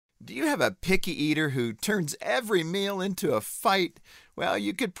Do you have a picky eater who turns every meal into a fight? Well,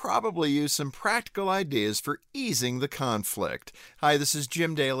 you could probably use some practical ideas for easing the conflict. Hi, this is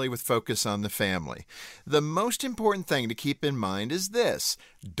Jim Daly with Focus on the Family. The most important thing to keep in mind is this: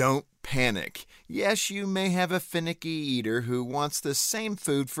 don't panic. Yes, you may have a finicky eater who wants the same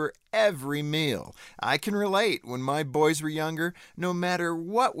food for every meal. I can relate. When my boys were younger, no matter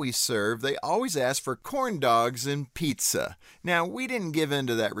what we served, they always asked for corn dogs and pizza. Now, we didn't give in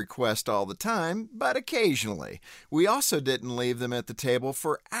to that request all the time, but occasionally. We also didn't leave them at the table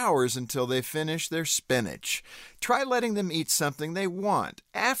for hours until they finished their spinach. Try letting them eat something they want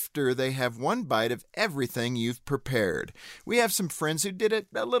after they have one bite of everything you've prepared. We have some friends who did it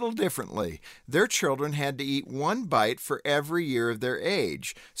a little differently. Their children had to eat one bite for every year of their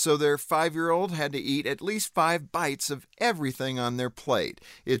age, so their 5-year-old had to eat at least 5 bites of everything on their plate.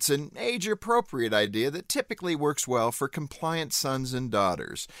 It's an age-appropriate idea that typically works well for compliant sons and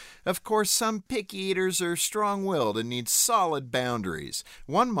daughters. Of course, some picky eaters are strong-willed and need solid boundaries.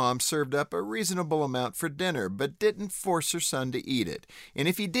 One mom served up a reasonable amount for dinner, but didn't force her son to eat it. And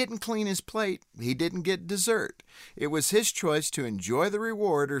if he didn't clean his plate, he didn't get dessert. It was his choice to enjoy the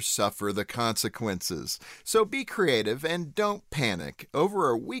reward or suffer the consequences. So be creative and don't panic. Over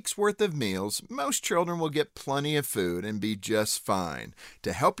a week's worth of meals, most children will get plenty of food and be just fine.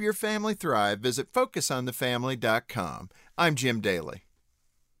 To help your family thrive, visit FocusOnTheFamily.com. I'm Jim Daly.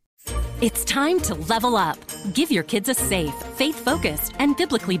 It's time to level up. Give your kids a safe, faith-focused, and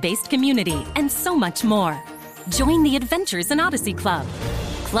biblically based community, and so much more. Join the Adventures in Odyssey Club.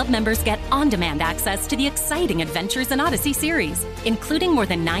 Club members get on-demand access to the exciting Adventures in Odyssey series, including more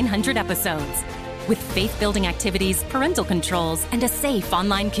than 900 episodes. With faith-building activities, parental controls, and a safe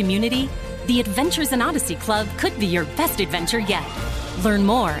online community, the Adventures in Odyssey Club could be your best adventure yet. Learn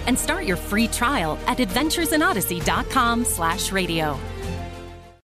more and start your free trial at adventuresinodyssey.com/radio.